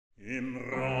Im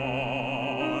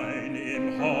Rhein,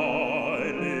 im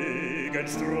heiligen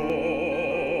Strome,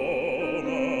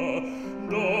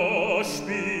 da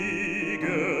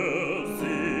spiegelt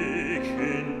sich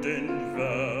in den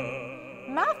Welt.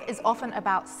 Math is often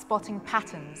about spotting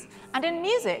patterns, and in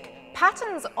music,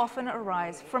 patterns often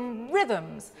arise from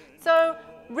rhythms. So,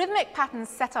 rhythmic patterns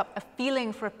set up a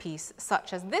feeling for a piece,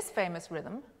 such as this famous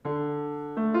rhythm,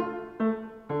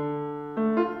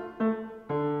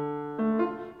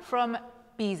 from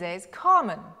Bizet's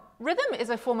Carmen. Rhythm is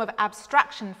a form of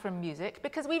abstraction from music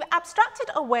because we've abstracted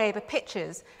away the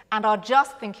pitches and are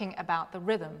just thinking about the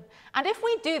rhythm. And if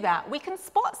we do that, we can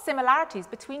spot similarities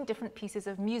between different pieces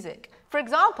of music. For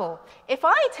example, if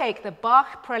I take the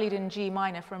Bach Prelude in G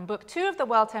minor from Book 2 of the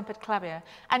Well-Tempered Clavier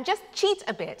and just cheat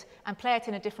a bit and play it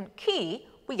in a different key,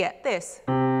 we get this.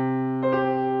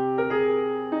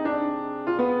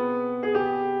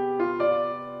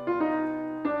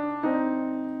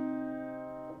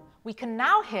 We can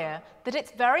now hear that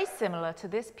it's very similar to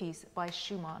this piece by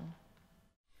Schumann.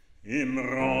 Im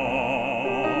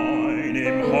Rhein,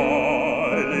 im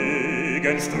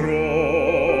heiligen Strome,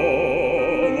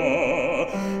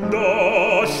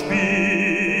 da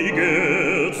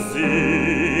spiegelt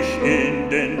sich in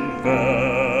den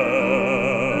Wellen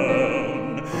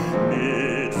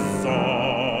mit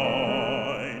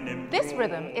seinem. This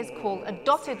rhythm is called a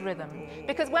dotted rhythm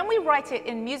because when we write it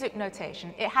in music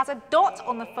notation, it has a dot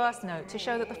on the first note to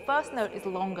show that the first note is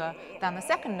longer than the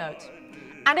second note.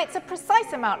 And it's a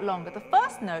precise amount longer. The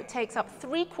first note takes up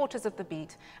 3/4 of the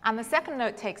beat, and the second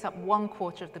note takes up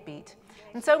 1/4 of the beat.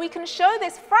 And so we can show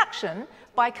this fraction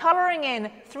by coloring in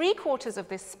 3/4 of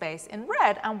this space in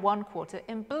red and 1/4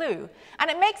 in blue. And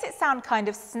it makes it sound kind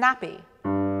of snappy.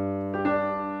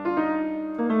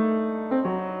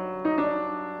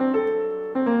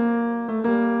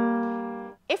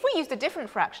 If we used a different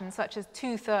fraction, such as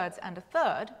 2/3 and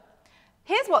 1/3,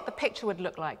 here's what the picture would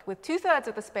look like, with 2/3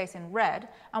 of the space in red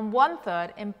and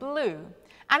 1/3 in blue.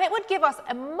 And it would give us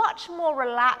a much more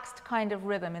relaxed kind of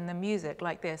rhythm in the music,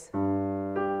 like this.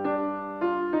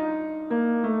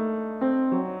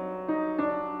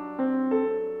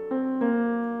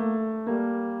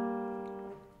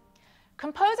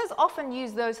 Composers often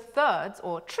use those thirds,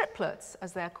 or triplets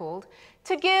as they're called,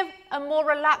 to give a more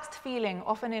relaxed feeling,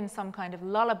 often in some kind of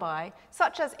lullaby,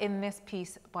 such as in this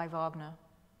piece by Wagner.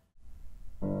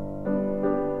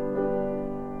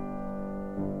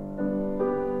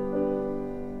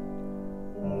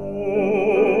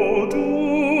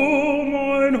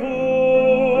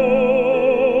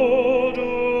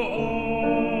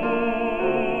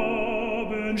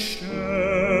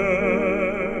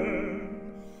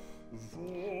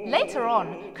 Later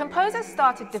on, composers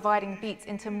started dividing beats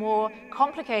into more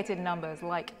complicated numbers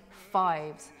like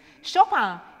fives.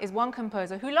 Chopin is one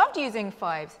composer who loved using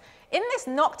fives. In this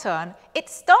nocturne, it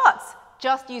starts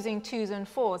just using 2s and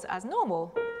 4s as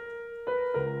normal.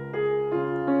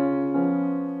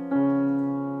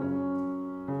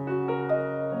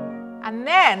 And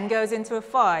then goes into a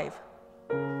 5.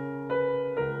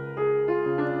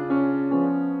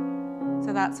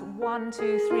 So that's 1,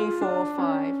 2, 3, 4,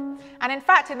 5. And in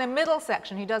fact, in the middle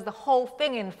section, he does the whole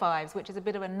thing in 5s, which is a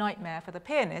bit of a nightmare for the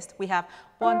pianist. We have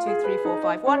 1, 2, 3, 4,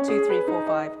 5, 1, 2, 3, 4,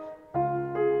 5.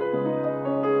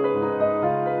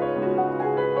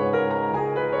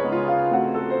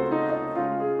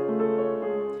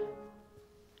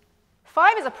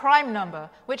 Five is a prime number,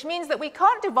 which means that we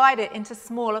can't divide it into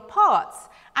smaller parts,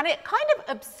 and it kind of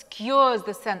obscures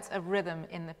the sense of rhythm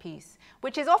in the piece,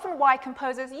 which is often why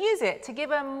composers use it to give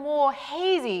a more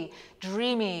hazy,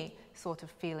 dreamy sort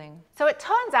of feeling. So it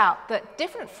turns out that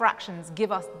different fractions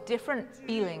give us different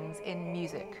feelings in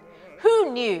music.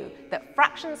 Who knew that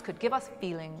fractions could give us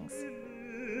feelings?